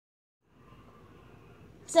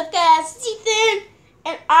What's up, guys? It's Ethan,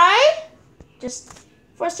 and I just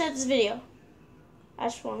first started this video. I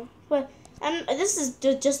just want, but this is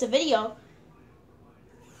just a video.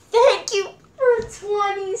 Thank you for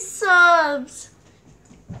 20 subs.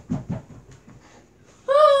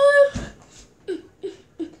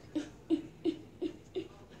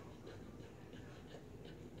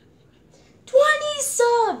 20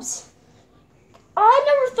 subs. I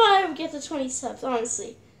never thought I would get to 20 subs,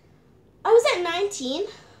 honestly. I was at 19,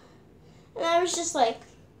 and I was just like,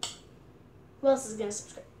 who else is going to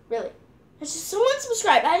subscribe? Really? There's just someone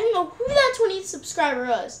subscribed. I didn't know who that 20th subscriber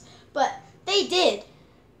was, but they did.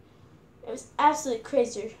 It was absolutely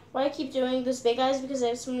crazy. Why I keep doing those big eyes? Because I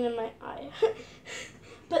have something in my eye.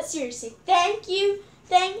 But seriously, thank you.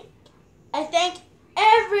 I thank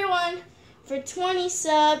everyone for 20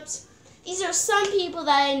 subs. These are some people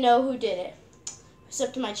that I know who did it.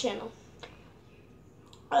 Sub to my channel.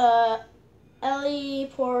 Ellie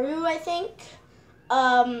Poru, I think.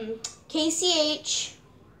 KCH.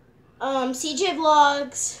 CJ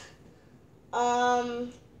Vlogs.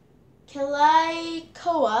 Kalai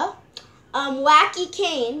Koa. Wacky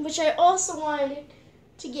Kane, which I also wanted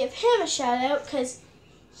to give him a shout out because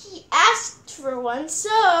he asked for one.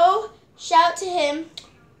 So, shout out to him.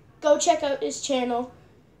 Go check out his channel.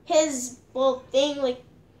 His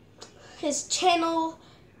his channel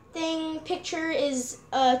picture is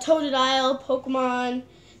Totodile Pokemon.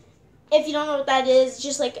 If you don't know what that is,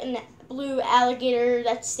 just like a blue alligator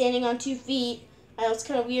that's standing on 2 feet. I know it's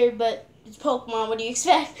kind of weird, but it's Pokemon. What do you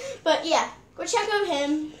expect? But yeah, go check out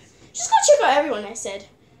him. Just go check out everyone I said.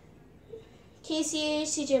 KCH,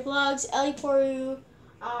 CJ Vlogs, Ellie Poru.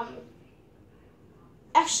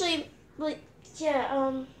 Actually,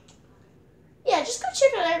 yeah, just go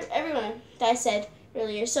check out everyone that I said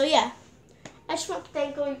earlier. So yeah, I just want to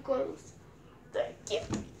thank all you girls. Thank you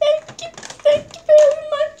very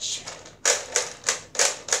much.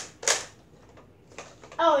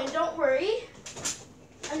 Oh, and don't worry,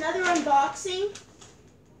 another unboxing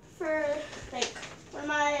for one of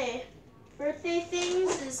my birthday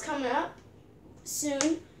things is coming up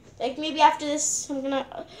soon. Like maybe after this, I'm gonna.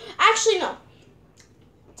 Actually, no.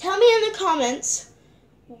 Tell me in the comments,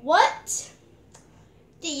 what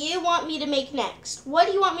do you want me to make next? What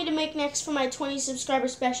do you want me to make next for my 20 subscriber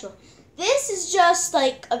special? This is just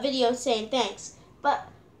like a video saying thanks. But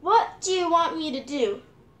what do you want me to do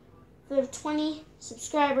for the 20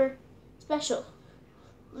 subscriber special?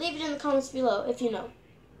 Leave it in the comments below if you know.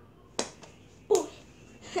 Boy.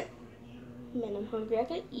 Man, I'm hungry. I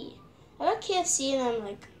gotta eat. I got KFC and I'm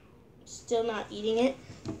like still not eating it.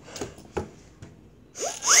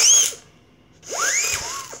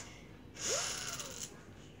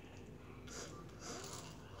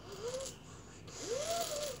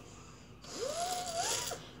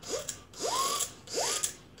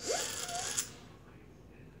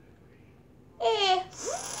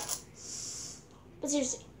 But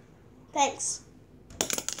seriously, thanks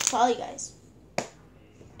to all you guys.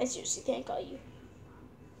 I seriously thank all you.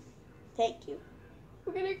 Thank you.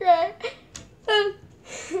 We're gonna cry.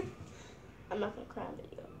 I'm not gonna cry on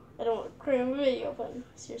video. I don't want to cry on video, but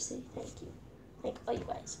seriously, thank you. Thank all you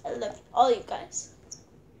guys. I love you, all you guys.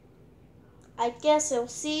 I guess I'll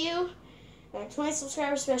see you in our 20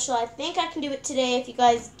 subscriber special. I think I can do it today if you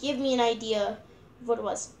guys give me an idea of what it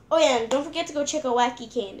was. Oh yeah, and don't forget to go check out Wacky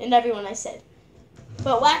Kane and everyone I said.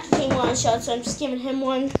 But Wacky Kane wanted a shout, so I'm just giving him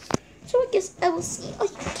one. So I guess I will see all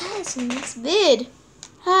you guys in the next vid.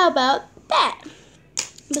 How about that?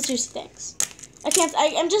 But seriously, thanks.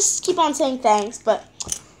 I'm just keep on saying thanks, but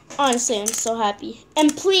honestly, I'm so happy.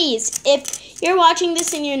 And please, if you're watching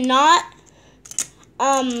this and you're not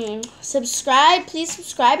subscribed, please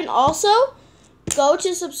subscribe. And also, go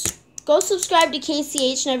subscribe to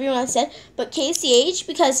KCH and everyone I said, but KCH,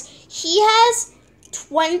 because he has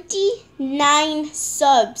 29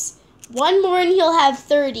 subs. One more and he'll have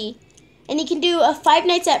 30. And he can do a Five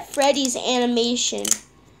Nights at Freddy's animation.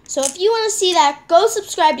 So if you want to see that, go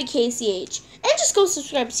subscribe to KCH. And just go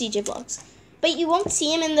subscribe to CJ Vlogs. But you won't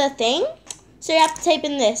see him in the thing, so you have to type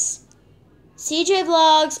in this. CJ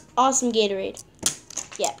Vlogs, Awesome Gatorade.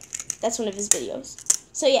 Yeah, that's one of his videos.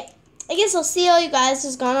 So yeah, I guess I'll see all you guys. This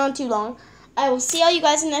has gone on too long. I will see all you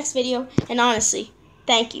guys in the next video. And honestly,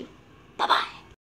 thank you. Bye-bye.